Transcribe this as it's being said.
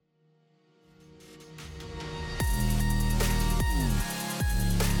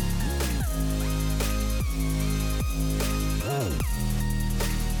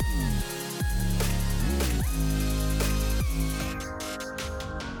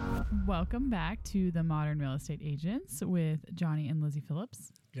welcome back to the Modern Real Estate Agents with Johnny and Lizzie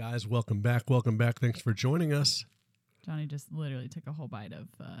Phillips. Guys, welcome back. Welcome back. Thanks for joining us. Johnny just literally took a whole bite of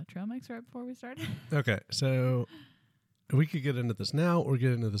trail mix right before we started. Okay, so we could get into this now or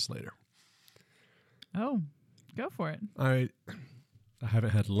get into this later. Oh, go for it. I haven't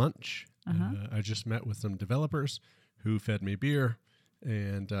had lunch. I just met with some developers who fed me beer,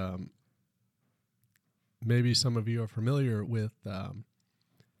 and maybe some of you are familiar with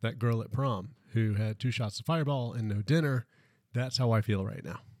that girl at prom who had 2 shots of Fireball and no dinner. That's how I feel right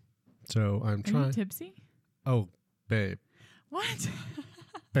now. So I'm trying. Are you tipsy? Oh, babe. What?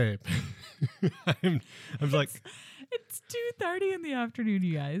 Babe. I'm like, it's 2:30 in the afternoon,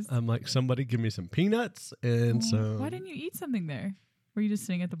 you guys. I'm like, somebody give me some peanuts and some. Why didn't you eat something there? Were you just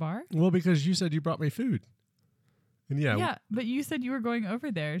sitting at the bar? Well, because you said you brought me food. And Yeah, but you said you were going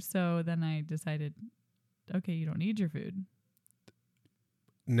over there, so then I decided, okay, you don't need your food.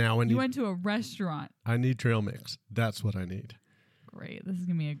 Now you went to a restaurant. I need trail mix. That's what I need. Great. This is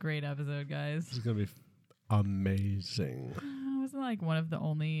going to be a great episode, guys. This is going to be amazing. I wasn't like one of the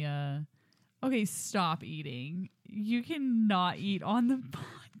only... Okay, stop eating. You cannot eat on the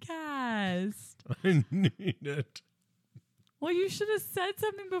podcast. I need it. Well, you should have said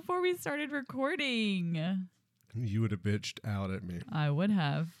something before we started recording. You would have bitched out at me. I would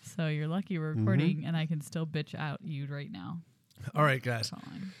have. So you're lucky we're recording and I can still bitch out you right now. All right, guys.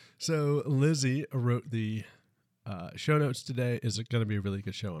 So Lizzie wrote the show notes today. Is it going to be a really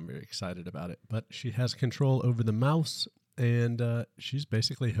good show? I'm very excited about it. But she has control over the mouse, and she's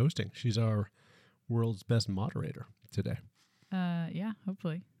basically hosting. She's our world's best moderator today. Yeah,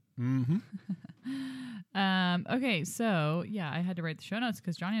 hopefully. Mm-hmm. Okay, so yeah, I had to write the show notes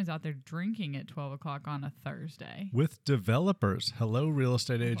because Johnny was out there drinking at 12 o'clock on a Thursday. With developers. Hello, real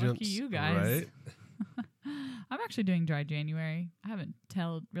estate agents. Lucky you guys. Right? I'm actually doing dry January. I haven't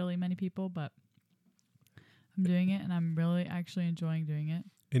told really many people, but I'm doing it, and I'm really actually enjoying doing it.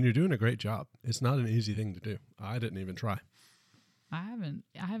 And you're doing a great job. It's not an easy thing to do. I didn't even try. I haven't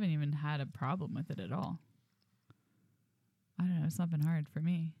even had a problem with it at all. I don't know. It's not been hard for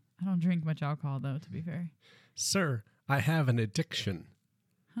me. I don't drink much alcohol, though, to be fair. Sir, I have an addiction.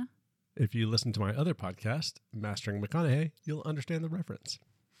 Huh? If you listen to my other podcast, Mastering McConaughey, you'll understand the reference.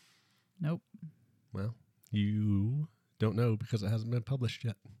 Nope. Well, you don't know because it hasn't been published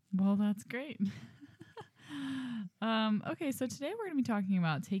yet. Well, that's great. Okay, so today we're going to be talking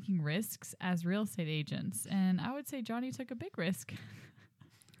about taking risks as real estate agents. And I would say Johnny took a big risk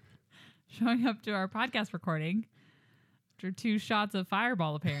showing up to our podcast recording after 2 shots of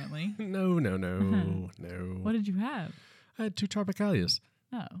Fireball, apparently. No. What did you have? I had 2 Tropicalias.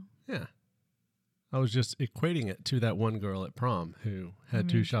 Oh. Yeah. I was just equating it to that one girl at prom who had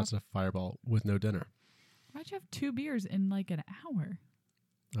 2 shots of Fireball with no dinner. Why'd you have 2 beers in like an hour?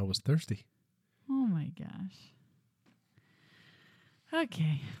 I was thirsty. Oh my gosh.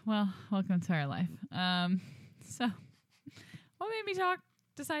 Okay, well, welcome to our life. So, what made me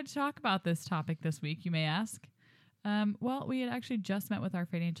decide to talk about this topic this week, you may ask? Well, we had actually just met with our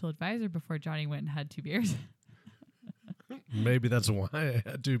financial advisor before Johnny went and had 2 beers. Maybe that's why I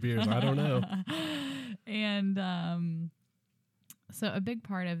had 2 beers. I don't know. And so a big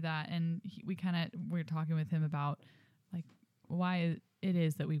part of that, and we're talking with him about like why it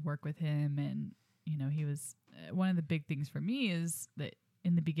is that we work with him, and he was one of the big things for me is that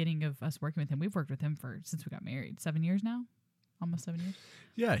in the beginning of us working with him, we've worked with him since we got married, 7 years now, almost 7 years.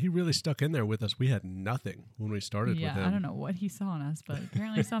 Yeah, he really stuck in there with us. We had nothing when we started with him. Yeah, I don't know what he saw in us, but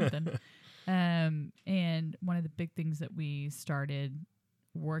apparently something. And one of the big things that we started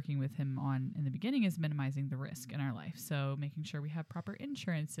working with him on in the beginning is minimizing the risk in our life. So making sure we have proper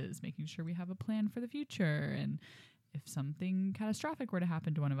insurances, making sure we have a plan for the future, and if something catastrophic were to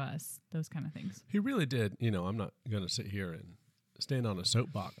happen to one of us, those kind of things. He really did. I'm not going to sit here and stand on a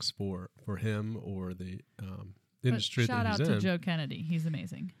soapbox for him or the industry that he's in. Shout out to Joe Kennedy. He's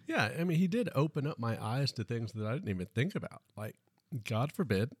amazing. Yeah, I mean, he did open up my eyes to things that I didn't even think about. Like, God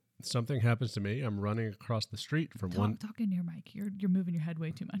forbid, something happens to me. I'm running across the street from one. Talk into your mic. You're moving your head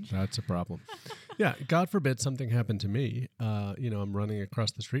way too much. That's a problem. Yeah, God forbid something happened to me. I'm running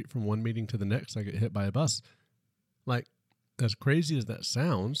across the street from one meeting to the next. I get hit by a bus. Like, as crazy as that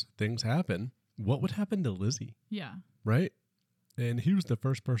sounds, things happen. What would happen to Lizzie? Yeah. Right? And he was the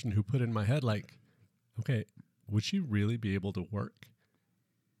first person who put in my head, like, okay, would she really be able to work?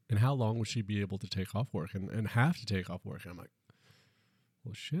 And how long would she be able to take off work and have to take off work? And I'm like,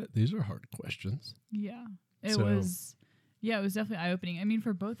 well, shit, these are hard questions. Yeah. It was definitely eye-opening. I mean,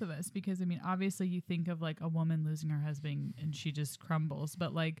 for both of us, because, I mean, obviously you think of, like, a woman losing her husband and she just crumbles.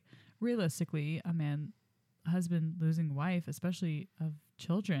 But, like, realistically, a man husband losing wife, especially of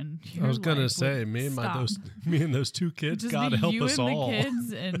children. I was gonna say, me and those two kids, God help us all. The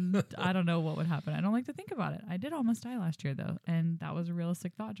kids, and I don't know what would happen. I don't like to think about it. I did almost die last year though, and that was a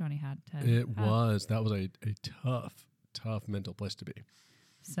realistic thought Johnny had. That was a tough mental place to be.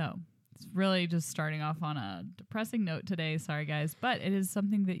 So it's really just starting off on a depressing note today. Sorry, guys. But it is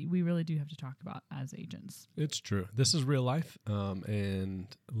something that we really do have to talk about as agents. It's true. This is real life. And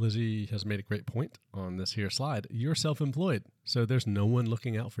Lizzie has made a great point on this here slide. You're self-employed, so there's no one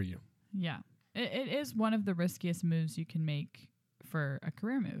looking out for you. Yeah. It is one of the riskiest moves you can make for a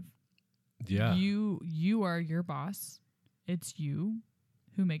career move. Yeah. You are your boss. It's you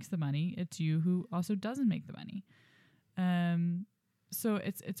who makes the money. It's you who also doesn't make the money. So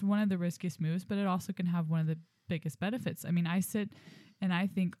it's one of the riskiest moves, but it also can have one of the biggest benefits. I mean, I sit and I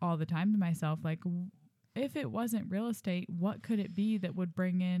think all the time to myself, like, if it wasn't real estate, what could it be that would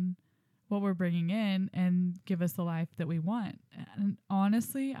bring in what we're bringing in and give us the life that we want? And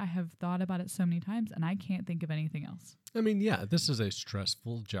honestly, I have thought about it so many times, and I can't think of anything else. I mean, yeah, this is a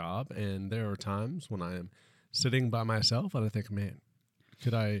stressful job, and there are times when I am sitting by myself and I think, man,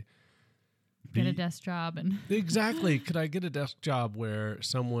 could I get a desk job? And exactly. Could I get a desk job where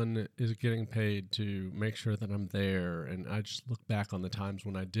someone is getting paid to make sure that I'm there? And I just look back on the times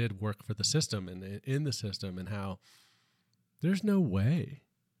when I did work for the system and in the system, and how there's no way.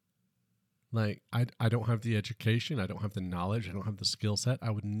 Like, I don't have the education. I don't have the knowledge. I don't have the skill set.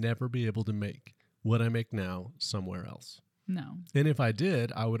 I would never be able to make what I make now somewhere else. No. And if I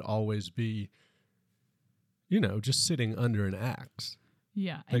did, I would always be, just sitting under an axe.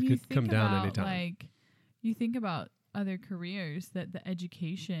 Yeah. That could come down anytime. Like, you think about other careers that the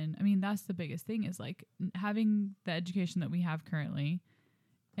education, I mean, that's the biggest thing, is like having the education that we have currently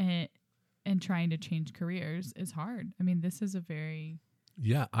and trying to change careers is hard. I mean, this is a very...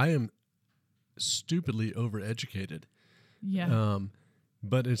 Yeah, I am stupidly overeducated. Yeah.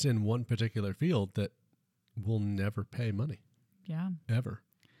 But it's in one particular field that will never pay money. Yeah. Ever.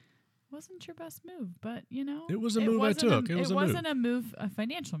 Wasn't your best move, but it was a move I took. It wasn't a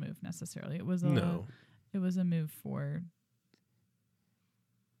financial move necessarily. It was It was a move for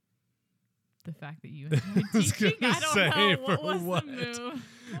the fact that you enjoyed teaching. I don't know what was the move.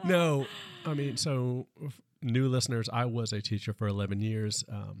 No, I mean, so new listeners, I was a teacher for 11 years.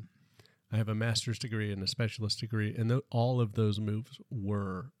 I have a master's degree and a specialist degree, and all of those moves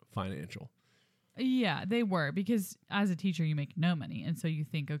were financial. Yeah, they were, because as a teacher, you make no money. And so you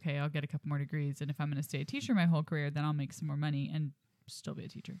think, okay, I'll get a couple more degrees. And if I'm going to stay a teacher my whole career, then I'll make some more money and still be a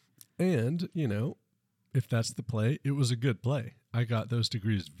teacher. And, if that's the play, it was a good play. I got those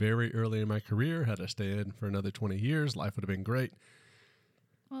degrees very early in my career. Had I stayed in for another 20 years, life would have been great.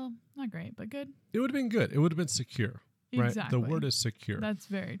 Well, not great, but good. It would have been good. It would have been secure. Right? Exactly. The word is secure. That's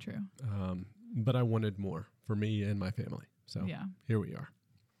very true. But I wanted more for me and my family. So here we are.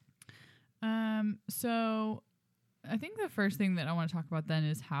 So I think the first thing that I want to talk about then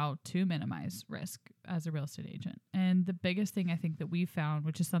is how to minimize risk as a real estate agent. And the biggest thing I think that we've found,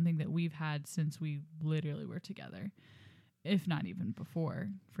 which is something that we've had since we literally were together, if not even before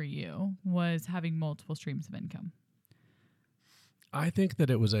for you, was having multiple streams of income. I think that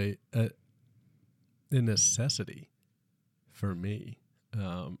it was a necessity for me.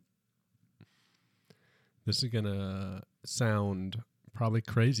 This is going to sound probably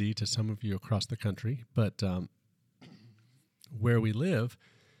crazy to some of you across the country, but where we live,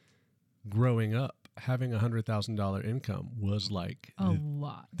 growing up, having $100,000 income was like a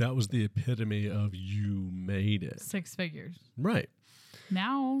lot. That was the epitome of you made it. 6 figures. Right.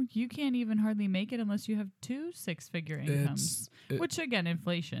 Now you can't even hardly make it unless you have 2 6-figure incomes, which again,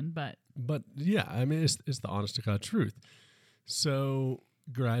 inflation, but yeah, I mean, it's the honest to God truth. So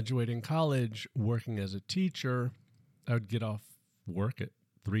graduating college, working as a teacher, I would get off work at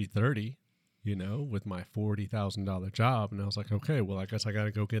 3:30, with my $40,000 job. And I was like, okay, well, I guess I got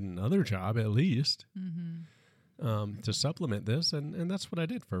to go get another job at least to supplement this. And that's what I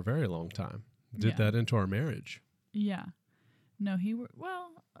did for a very long time. Did that into our marriage. Yeah. No,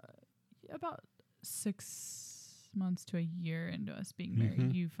 about 6 months to a year into us being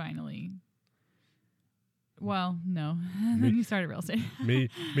married, you finally... Well, no. Then you started real estate. me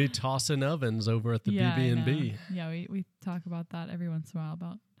tossing ovens over at the BB&B. Yeah, we talk about that every once in a while,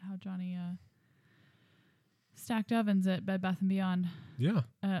 about how Johnny stacked ovens at Bed Bath & Beyond. Yeah.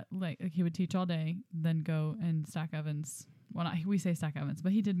 Like he would teach all day, then go and stack ovens. Well, we say stack ovens,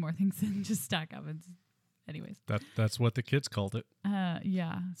 but he did more things than just stack ovens. Anyways. That's what the kids called it.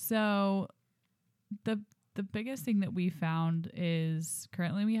 Yeah. So the biggest thing that we found is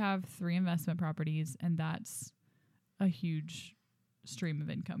currently we have 3 investment properties, and that's a huge stream of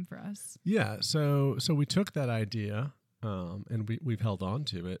income for us. Yeah. So we took that idea, and we've held on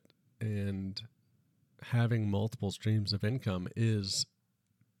to it, and having multiple streams of income is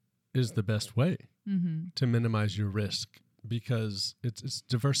the best way to minimize your risk, because it's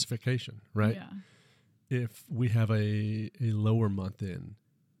diversification, right? Yeah. If we have a lower month in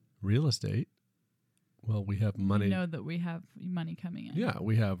real estate, well, we have money. We know that we have money coming in. Yeah,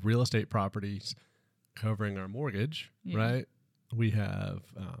 we have real estate properties covering our mortgage, right? We have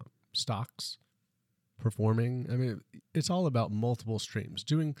stocks performing. I mean, it's all about multiple streams,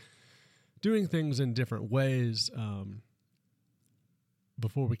 doing things in different ways.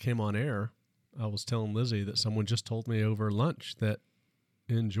 Before we came on air, I was telling Lizzie that someone just told me over lunch that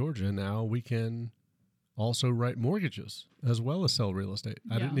in Georgia now we can also write mortgages as well as sell real estate.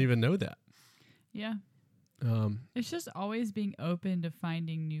 I didn't even know that. Yeah. It's just always being open to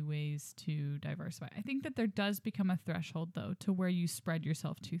finding new ways to diversify. I think that there does become a threshold, though, to where you spread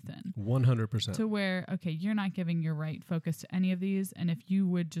yourself too thin. 100%. To where, okay, you're not giving your right focus to any of these. And if you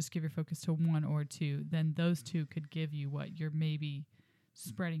would just give your focus to one or two, then those two could give you what you're maybe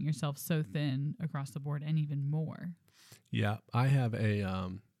spreading yourself so thin across the board and even more. Yeah. I have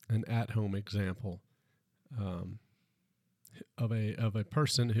an at-home example of a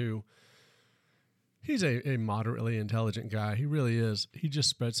person who, he's a moderately intelligent guy. He really is. He just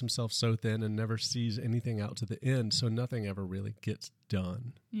spreads himself so thin and never sees anything out to the end, so nothing ever really gets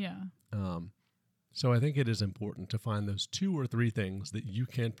done. Yeah. So I think it is important to find those 2 or 3 things that you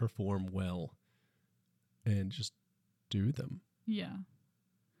can perform well and just do them. Yeah.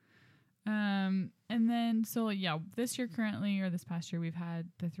 And then, so yeah, this year currently, or this past year, we've had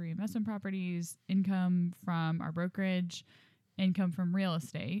the 3 investment properties, income from our brokerage, income from real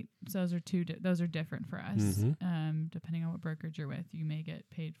estate. So those are those are different for us. Depending on what brokerage you're with, you may get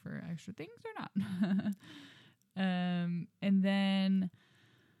paid for extra things or not. And then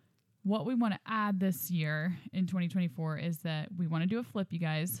what we want to add this year in 2024 is that we want to do a flip, you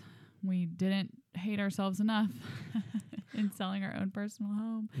guys. We didn't hate ourselves enough in selling our own personal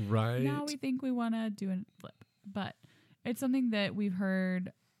home. Right. Now we think we want to do a flip, but it's something that we've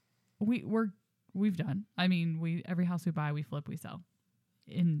heard we've done. I mean, every house we buy, we flip, we sell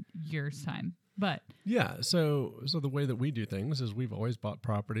in years' time. But yeah, so the way that we do things is we've always bought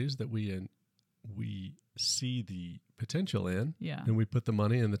properties that we see the potential in, and we put the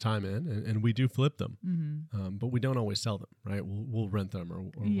money and the time in, and we do flip them. But we don't always sell them, right? We'll rent them or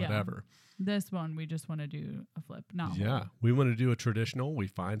whatever. This one, we just want to do a flip, not whole. We want to do a traditional. We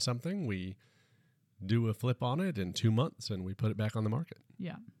find something, we do a flip on it in 2 months, and we put it back on the market.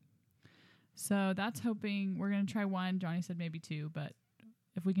 Yeah. So that's hoping we're going to try 1. Johnny said maybe 2, but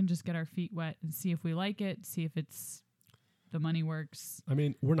if we can just get our feet wet and see if we like it, see if the money works. I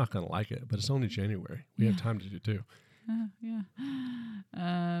mean, we're not going to like it, but it's only January. We have time to do 2.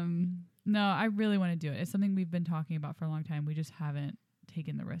 No, I really want to do it. It's something we've been talking about for a long time. We just haven't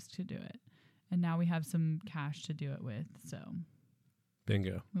taken the risk to do it. And now we have some cash to do it with. So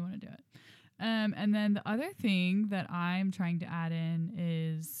bingo. We want to do it. And then the other thing that I'm trying to add in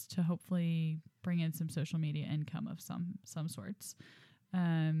is to hopefully bring in some social media income of some sorts.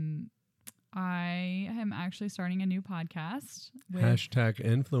 I am actually starting a new podcast.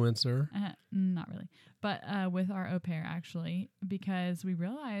 #influencer. Not really. But with our au pair, actually, because we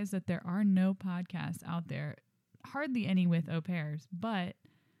realized that there are no podcasts out there, hardly any with au pairs, but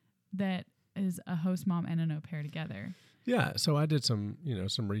that is a host mom and an au pair together. Yeah, so I did some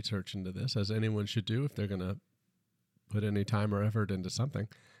research into this, as anyone should do if they're going to put any time or effort into something.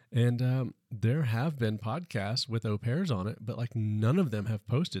 And there have been podcasts with au pairs on it, but like none of them have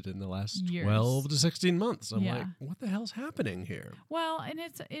posted in the last 12 to 16 months. I'm like, what the hell's happening here? Well, and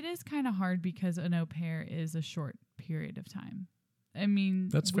it is kind of hard because an au pair is a short period of time. I mean,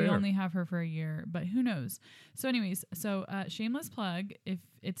 that's we fair. Only have her for a year, but who knows? So anyways, shameless plug, if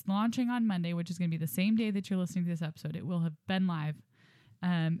it's launching on Monday, which is going to be the same day that you're listening to this episode, it will have been live.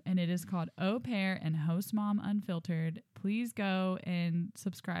 And it is called Au Pair and Host Mom Unfiltered. Please go and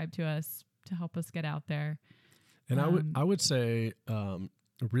subscribe to us to help us get out there. And I would say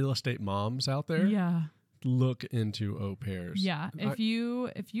real estate moms out there, look into au pairs. Yeah, if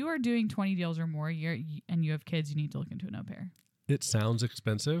you are doing 20 deals or more and you have kids, you need to look into an au pair. It sounds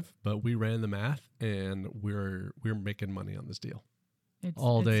expensive, but we ran the math and we're making money on this deal.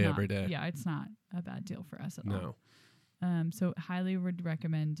 Every day. Yeah, it's not a bad deal for us at all. No. So highly would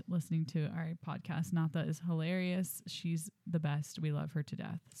recommend listening to our podcast. Nata is hilarious. She's the best. We love her to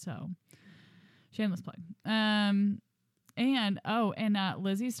death. So shameless plug. And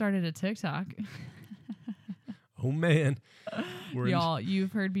Lizzie started a TikTok. Oh man. Y'all,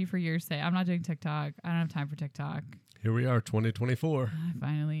 you've heard me for years say, I'm not doing TikTok. I don't have time for TikTok. Here we are, 2024. I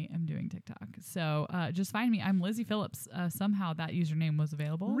finally am doing TikTok. So just find me. I'm Lizzie Phillips. Somehow that username was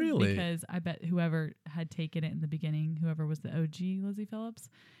available. Really? Because I bet whoever had taken it in the beginning, whoever was the OG Lizzie Phillips,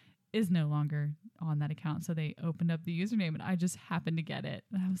 is no longer on that account. So they opened up the username and I just happened to get it.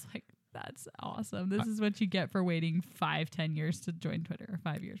 And I was like, that's awesome. This is what you get for waiting 5-10 years to join Twitter, or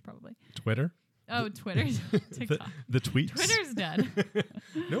 5 years probably. Twitter? Oh, Twitter's TikTok. The tweets. Twitter's dead.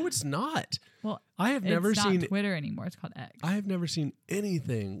 No, it's not. Well, I have never it's seen not Twitter anymore. It's called X. I have never seen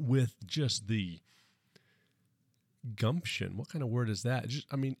anything with just the gumption. What kind of word is that?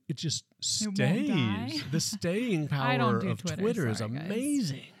 It just won't die? stays. The staying I don't power do of Twitter, Twitter is sorry, guys.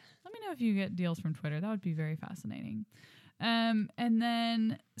 amazing. Let me know if you get deals from Twitter. That would be very fascinating. And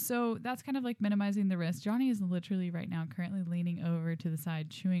then, so that's kind of like minimizing the risk. Johnny is literally right now currently leaning over to the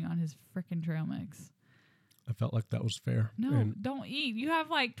side, chewing on his frickin' trail mix. I felt like that was fair. No, And don't eat. You have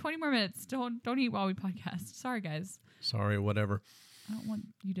like 20 more minutes. Don't eat while we podcast. Sorry, guys. sorry, whatever. I don't want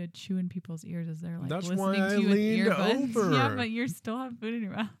you to chew in people's ears as they're like That's listening why I to you with leaned earbuds. over. Yeah, but you still have food in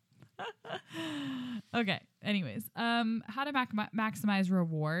your mouth. Okay. Anyways, how to maximize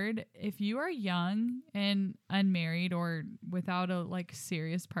reward. If you are young and unmarried or without a like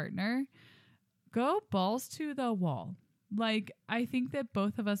serious partner, go balls to the wall. Like, I think that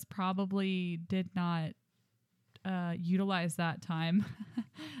both of us probably did not utilize that time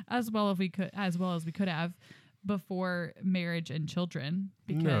as well as we could have before marriage and children.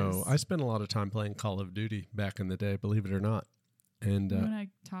 Because No, I spent a lot of time playing Call of Duty back in the day, believe it or not. And you want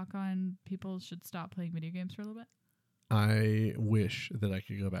to talk on people should stop playing video games for a little bit? I wish that I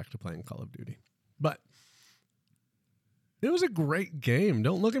could go back to playing Call of Duty. But it was a great game.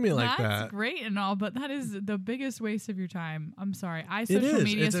 Don't look at me like that. That's great and all, but that is the biggest waste of your time. I'm sorry. I It social is.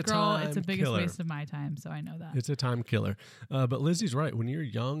 media It's a scroll. It's the time biggest killer. waste of my time, so I know that. It's a time killer. But Lizzie's right. When you're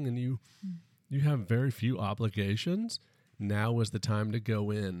young and you have very few obligations, now is the time to go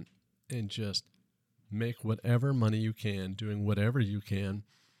in and just make whatever money you can, doing whatever you can,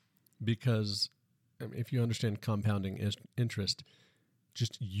 because if you understand compounding interest,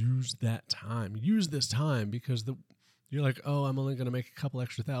 just use that time. Use this time because you're like, oh, I'm only going to make a couple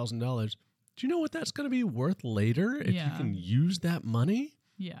extra $1,000. Do you know what that's going to be worth later if you can use that money?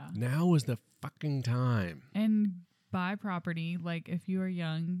 Yeah. Now is the fucking time. And buy property. Like, if you are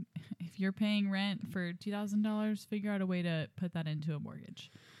young, if you're paying rent for $2,000, figure out a way to put that into a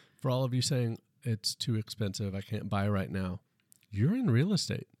mortgage. For all of you saying it's too expensive, I can't buy right now, you're in real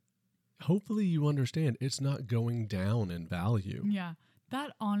estate. Hopefully you understand it's not going down in value. Yeah. That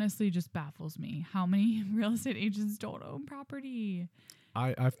honestly just baffles me. How many real estate agents don't own property?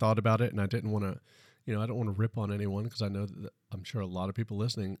 I've thought about it, and I didn't want to, I don't want to rip on anyone because I know that I'm sure a lot of people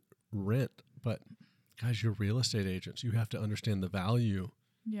listening rent. But guys, you're real estate agents. You have to understand the value.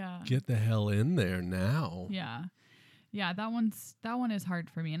 Yeah. Get the hell in there now. Yeah. Yeah, that one is hard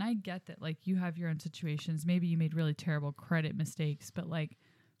for me. And I get that, like, you have your own situations. Maybe you made really terrible credit mistakes, but like,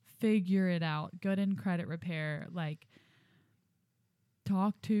 figure it out. Good in credit repair. Like,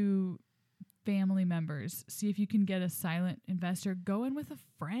 talk to family members. See if you can get a silent investor. Go in with a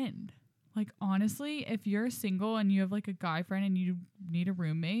friend. Like, honestly, if you're single and you have like a guy friend and you need a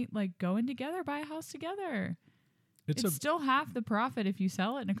roommate, like, go in together, buy a house together. It's still half the profit if you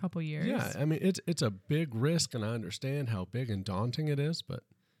sell it in a couple years. Yeah, I mean, it's a big risk, and I understand how big and daunting it is, but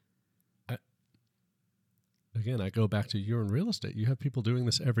I go back to you're in real estate. You have people doing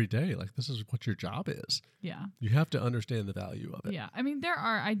this every day. Like, this is what your job is. Yeah. You have to understand the value of it. Yeah. I mean,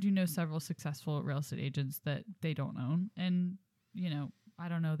 I do know several successful real estate agents that they don't own. And, I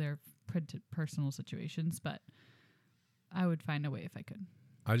don't know their personal situations, but I would find a way if I could.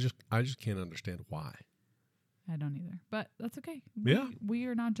 I just can't understand why. I don't either. But that's okay. Yeah. We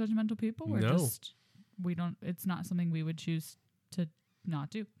are not judgmental people. It's not something we would choose to not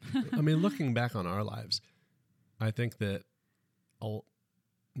do. I mean, looking back on our lives, I think that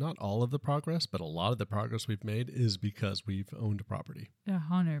not all of the progress, but a lot of the progress we've made is because we've owned property.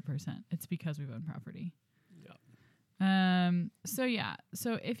 100%. It's because we've owned property.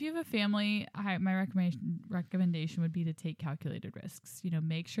 So if you have a family, my recommendation would be to take calculated risks.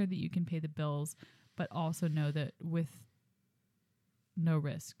 Make sure that you can pay the bills, but also know that with no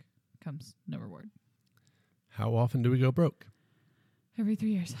risk comes no reward. How often do we go broke? Every 3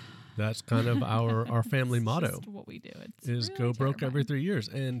 years. That's kind of our family motto. Just what we do. It's is really go broke terrifying. every 3 years.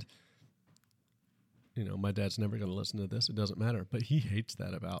 And, my dad's never going to listen to this. It doesn't matter. But he hates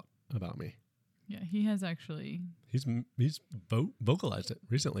that about me. Yeah, he has actually. He's vocalized it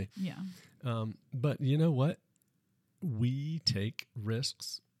recently. Yeah. But you know what? We take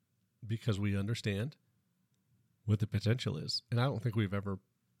risks because we understand what the potential is. And I don't think we've ever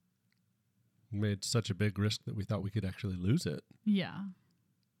made such a big risk that we thought we could actually lose it. Yeah.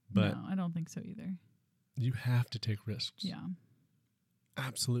 But no, I don't think so either. you have to take risks. Yeah.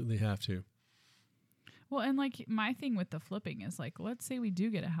 Absolutely have to. Well, and like my thing with the flipping is like, let's say we do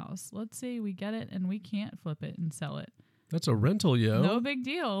get a house. Let's say we get it and we can't flip it and sell it. That's a rental, yo. No big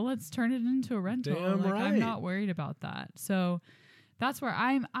deal. Let's turn it into a rental. Damn right. I'm not worried about that. So that's where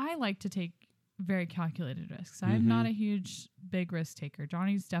I like to take very calculated risks. I'm not a huge big risk taker.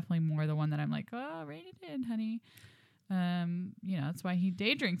 Johnny's definitely more the one that I'm like, oh, rein it in, honey. That's why he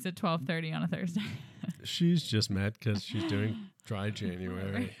day drinks at 12:30 on a Thursday. She's just mad because she's doing dry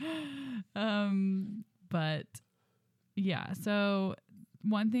January. But yeah, so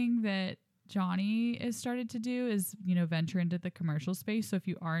one thing that Johnny has started to do is, venture into the commercial space. So if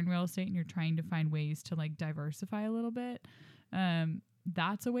you are in real estate and you're trying to find ways to like diversify a little bit,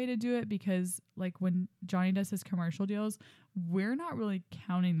 that's a way to do it, because like when Johnny does his commercial deals, we're not really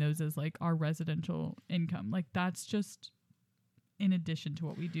counting those as like our residential income. Like that's just in addition to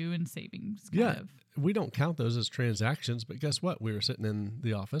what we do in savings. We don't count those as transactions, but guess what? We were sitting in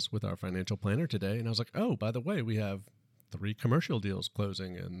the office with our financial planner today, and I was like, oh, by the way, we have 3 commercial deals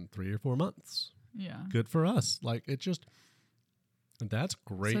closing in 3 or 4 months. Yeah. Good for us. Like that's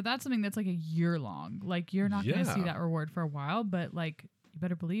great. So that's something that's like a year long. Like you're not going to see that reward for a while, but like you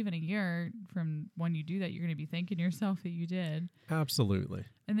better believe in a year from when you do that, you're going to be thanking yourself that you did. Absolutely.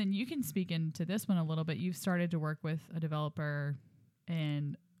 And then you can speak into this one a little bit. You've started to work with a developer,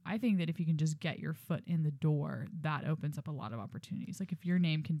 and I think that if you can just get your foot in the door, that opens up a lot of opportunities. Like if your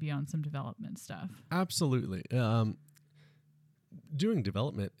name can be on some development stuff. Absolutely. Doing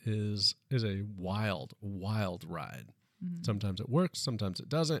development is a wild, wild ride. Mm-hmm. Sometimes it works, sometimes it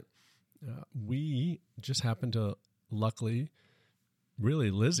doesn't. We just happened to, luckily, really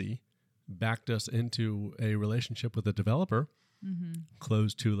Lizzie backed us into a relationship with a developer. Mm-hmm.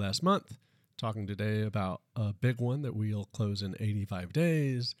 Closed 2 last month. Talking today about a big one that we'll close in 85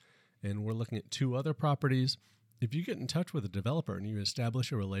 days. And we're looking at 2 other properties. If you get in touch with a developer and you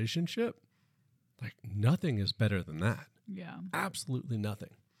establish a relationship, like nothing is better than that. Yeah. Absolutely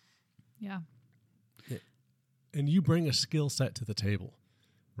nothing. Yeah. And you bring a skill set to the table,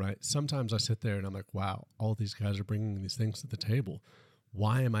 right? Sometimes I sit there and I'm like, wow, all these guys are bringing these things to the table.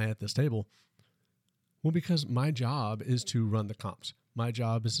 Why am I at this table? Well, because my job is to run the comps. My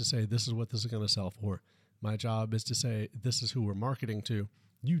job is to say, this is what this is going to sell for. My job is to say, this is who we're marketing to.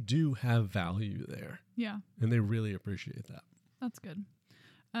 You do have value there. Yeah. And they really appreciate that. That's good.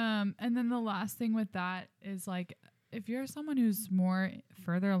 And then the last thing with that is like, if you're someone who's more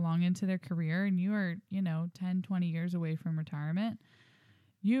further along into their career and you are, 10, 20 years away from retirement,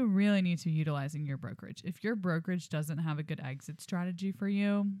 you really need to be utilizing your brokerage. If your brokerage doesn't have a good exit strategy for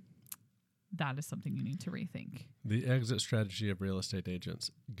you, that is something you need to rethink. The exit strategy of real estate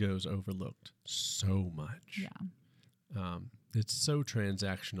agents goes overlooked so much. Yeah. It's so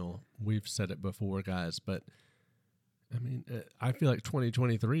transactional. We've said it before, guys, but I mean, I feel like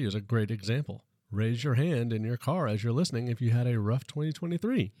 2023 is a great example. Raise your hand in your car as you're listening if you had a rough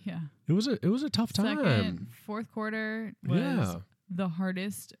 2023. Yeah. It was a tough time. Fourth quarter was the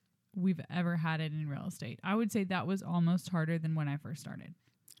hardest we've ever had it in real estate. I would say that was almost harder than when I first started.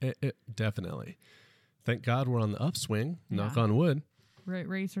 It definitely. Thank God we're on the upswing. Knock on wood.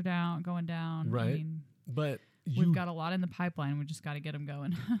 Rates are going down. Right. I mean, but we've got a lot in the pipeline. We just got to get them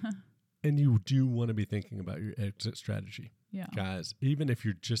going. And you do want to be thinking about your exit strategy. Yeah. Guys, even if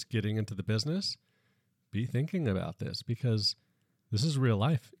you're just getting into the business, be thinking about this, because this is real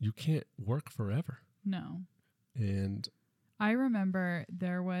life. You can't work forever. No. And I remember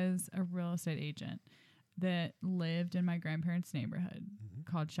there was a real estate agent that lived in my grandparents' neighborhood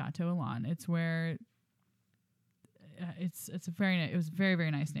called Chateau Elan. It's where it was a very,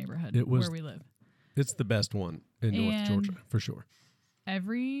 very nice neighborhood where we live. It's the best one in North Georgia, for sure.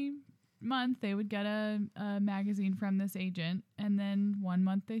 Every month they would get a magazine from this agent, and then one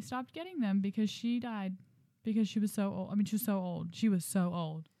month they stopped getting them because she died, because she was so old. I mean, she was so old. She was so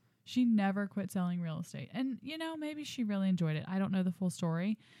old. She never quit selling real estate. And, maybe she really enjoyed it. I don't know the full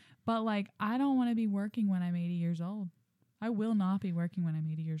story. But, like, I don't want to be working when I'm 80 years old. I will not be working when I'm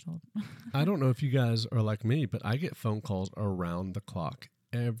 80 years old. I don't know if you guys are like me, but I get phone calls around the clock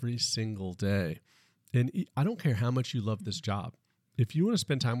every single day. And I don't care how much you love this job. If you want to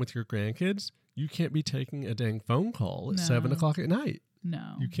spend time with your grandkids, you can't be taking a dang phone call at 7 o'clock at night.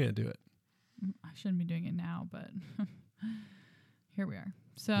 No. You can't do it. I shouldn't be doing it now, but here we are.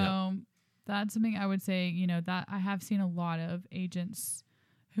 So that's something I would say, that I have seen a lot of agents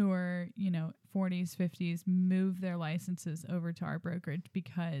who are, 40s, 50s move their licenses over to our brokerage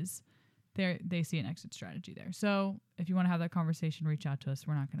because they see an exit strategy there. So if you want to have that conversation, reach out to us.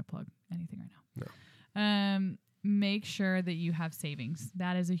 We're not going to plug anything right now. No. Make sure that you have savings.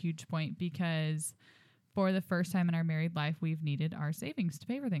 That is a huge point because for the first time in our married life, we've needed our savings to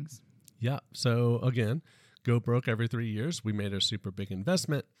pay for things. Yeah. So again, go broke every 3 years. We made a super big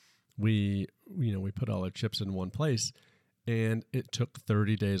investment. We put all our chips in one place, and it took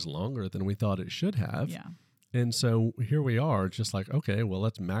 30 days longer than we thought it should have. Yeah. And so here we are, just like, okay, well,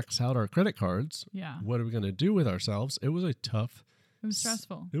 let's max out our credit cards. Yeah. What are we going to do with ourselves? It was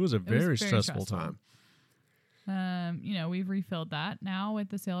stressful. It was a very stressful time. We've refilled that now with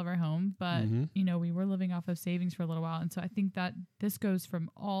the sale of our home, but we were living off of savings for a little while. And so I think that this goes from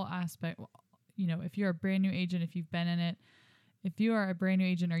all aspects. If you're a brand new agent, if you've been in it, if you are a brand new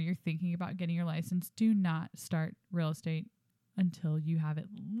agent or you're thinking about getting your license, do not start real estate until you have at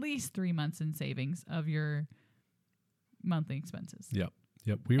least 3 months in savings of your monthly expenses. Yep.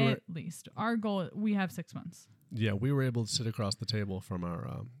 At least. Our goal, we have 6 months. Yeah, we were able to sit across the table from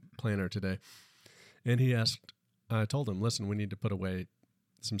our planner today. And I told him, listen, we need to put away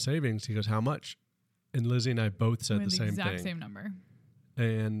some savings. He goes, how much? And Lizzie and I both said the same thing. Exact same number.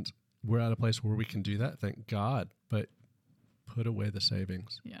 And we're at a place where we can do that, thank God. But put away the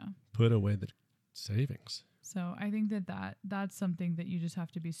savings. Yeah. Put away the savings. So I think that's something that you just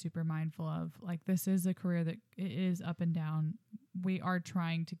have to be super mindful of. Like, this is a career that it is up and down. We are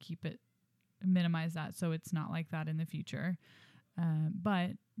trying to minimize that so it's not like that in the future.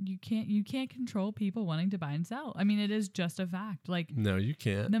 But you can't control people wanting to buy and sell. I mean, it is just a fact. Like, no, you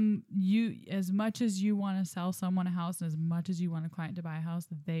can't. As much as you want to sell someone a house and as much as you want a client to buy a house,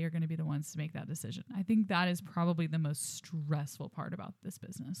 they are going to be the ones to make that decision. I think that is probably the most stressful part about this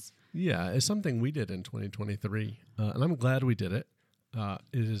business. Yeah, it's something we did in 2023, and I'm glad we did it.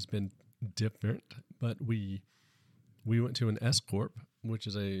 It has been different, but we went to an S corp, which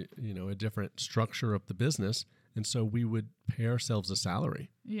is a different structure of the business. And so we would pay ourselves a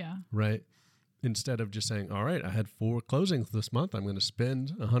salary. Yeah. Right. Instead of just saying, all right, I had 4 closings this month, I'm going to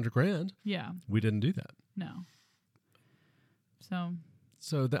spend $100,000. Yeah. We didn't do that. No.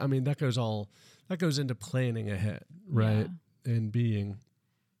 So that goes into planning ahead, right? Yeah. And being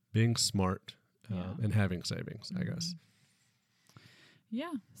smart and having savings, I guess.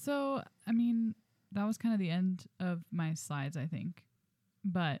 Yeah. So, I mean, that was kind of the end of my slides, I think.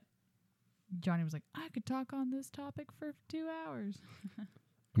 But Johnny was like, I could talk on this topic for 2 hours.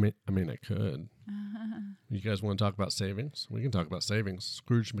 I mean, I could. You guys want to talk about savings? We can talk about savings.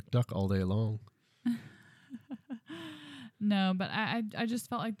 Scrooge McDuck all day long. No, but I just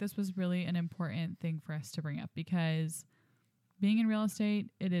felt like this was really an important thing for us to bring up because being in real estate,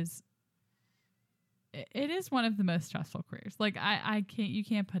 it is one of the most stressful careers. Like, you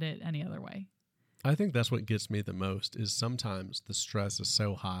can't put it any other way. I think that's what gets me the most is sometimes the stress is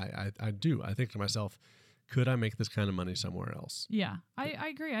so high. I think to myself, could I make this kind of money somewhere else? Yeah, I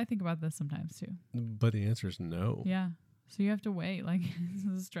agree. I think about this sometimes too. But the answer is no. Yeah. So you have to wait. Like, is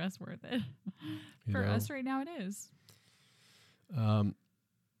the stress worth it? For us right now, it is.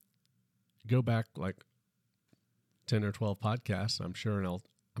 Go back like 10 or 12 podcasts, I'm sure, and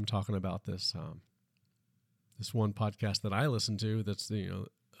I'm talking about this this one podcast that I listen to that's a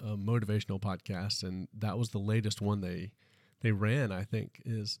motivational podcast, and that was the latest one they ran. I think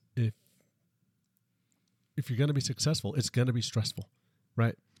is if you're going to be successful, it's going to be stressful,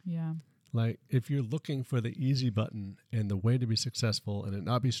 right? Yeah. Like, if you're looking for the easy button and the way to be successful and it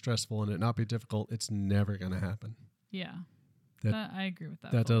not be stressful and it not be difficult, it's never going to happen. Yeah. I agree with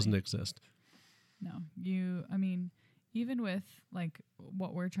that. That doesn't exist. No. Even with like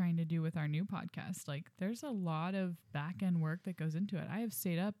what we're trying to do with our new podcast, like there's a lot of back end work that goes into it. I have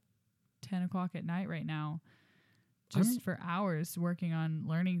stayed up 10 o'clock at night right now just for hours working on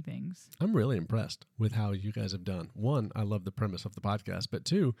learning things. I'm really impressed with how you guys have done. One, I love the premise of the podcast, but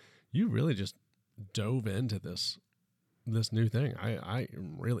two, you really just dove into this new thing. I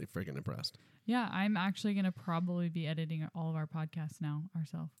am really freaking impressed. Yeah, I'm actually going to probably be editing all of our podcasts now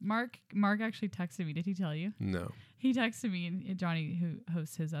ourselves. Mark actually texted me. Did he tell you? No. He texted me, and Johnny, who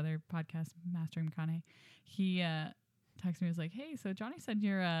hosts his other podcast, Mastering McConaughey, he texted me. Was like, hey, so Johnny said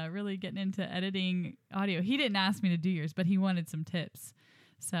you're really getting into editing audio. He didn't ask me to do yours, but he wanted some tips.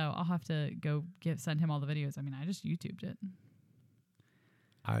 So I'll have to go send him all the videos. I mean, I just YouTubed it.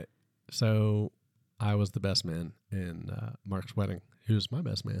 So I was the best man in Mark's wedding. He was my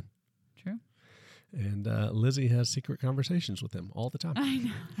best man. True. And Lizzie has secret conversations with him all the time. I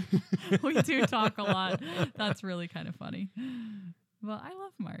know. We do talk a lot. That's really kind of funny. Well, I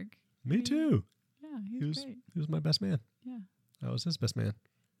love Mark. Me too. Yeah, he's great. He was my best man. Yeah. I was his best man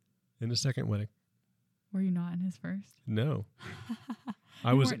in his second wedding. Were you not in his first? No.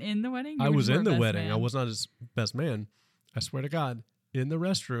 You weren't in the wedding? I was in the wedding. Man. I was not his best man. I swear to God, in the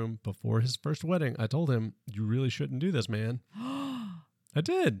restroom before his first wedding. I told him, you really shouldn't do this, man. I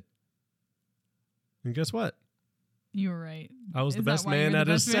did. And guess what? You were right. I was the best man at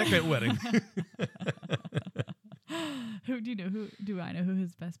his second wedding. Who do you know? Who do I know who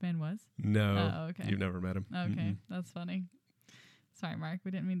his best man was? No. Oh, okay. You've never met him. Okay, that's funny. Sorry, Mark.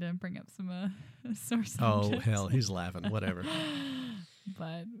 We didn't mean to bring up some sore subjects. Oh hell, he's laughing. Whatever.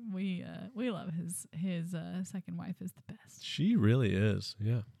 But we love his second wife is the best. She really is.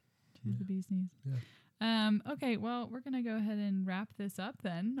 Yeah. She's the bee's knees. Yeah. Okay, well, we're going to go ahead and wrap this up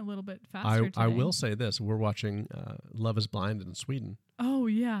then a little bit faster today. I will say this. We're watching Love is Blind in Sweden. Oh,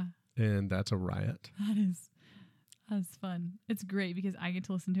 yeah. And that's a riot. That's fun. It's great because I get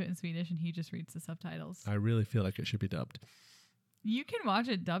to listen to it in Swedish and he just reads the subtitles. I really feel like it should be dubbed. You can watch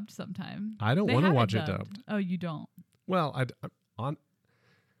it dubbed sometime. I don't want to watch it dubbed. Oh, you don't? Well, I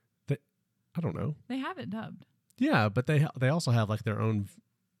don't know. They have it dubbed. Yeah, but they also have like their own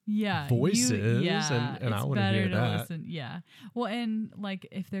voices, and I want to hear that. Listen. Yeah. Well, and like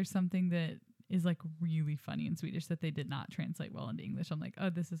if there's something that is like really funny in Swedish that they did not translate well into English, I'm like, oh,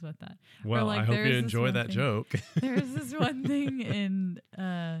 this is what that. Well, like, I hope you enjoy that joke. There's this one thing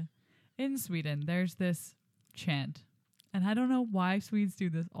in Sweden. There's this chant, and I don't know why Swedes do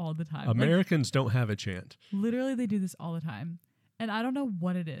this all the time. Americans don't have a chant. Literally, they do this all the time, and I don't know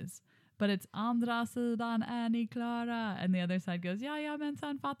what it is. But it's andra sidan är ni klara, and the other side goes ja men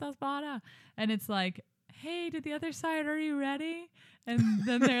sen fattas bara, and it's like, hey, did the other side, are you ready? And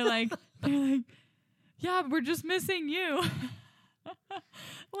then they're like yeah, we're just missing you.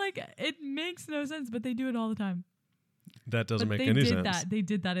 Like it makes no sense, but they do it all the time. That doesn't make any sense. They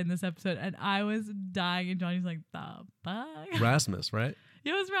did that in this episode, and I was dying, and Johnny's like, the fuck? Rasmus, right?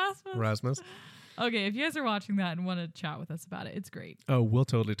 It was Rasmus. Okay, if you guys are watching that and want to chat with us about it, it's great. Oh, we'll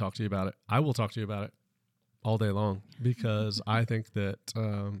totally talk to you about it. I will talk to you about it all day long because I think that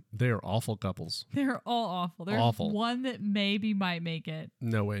they are awful couples. They're all awful. There's awful. One that maybe might make it.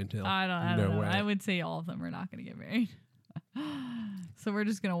 No way until. I don't know. I would say all of them are not going to get married. So we're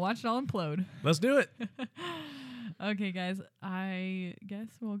just going to watch it all implode. Let's do it. Okay, guys, I guess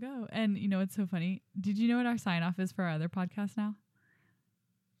we'll go. And you know what's so funny? Did you know what our sign off is for our other podcast now?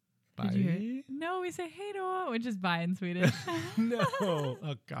 Did you hear it? No, we say hey då, which is bye in Swedish. No. Oh,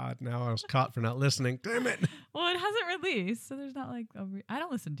 God. Now I was caught for not listening. Damn it. Well, it hasn't released, so there's not like I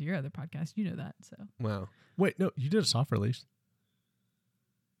don't listen to your other podcast. You know that, so. Wow. Wait, no, you did a soft release.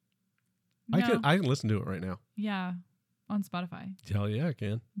 No. I can listen to it right now. Yeah, on Spotify. Hell yeah, I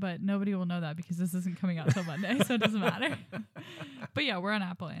can. But nobody will know that because this isn't coming out till Monday, so it doesn't matter. But yeah, we're on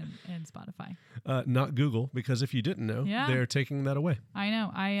Apple and Spotify. Not Google, because if you didn't know, they're taking that away. I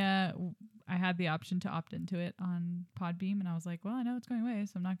know. I had the option to opt into it on Podbeam, and I was like, well, I know it's going away,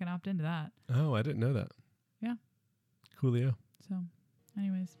 so I'm not going to opt into that. Oh, I didn't know that. Yeah. Coolio. So,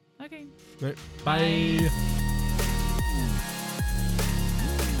 anyways. Okay. All right. Bye.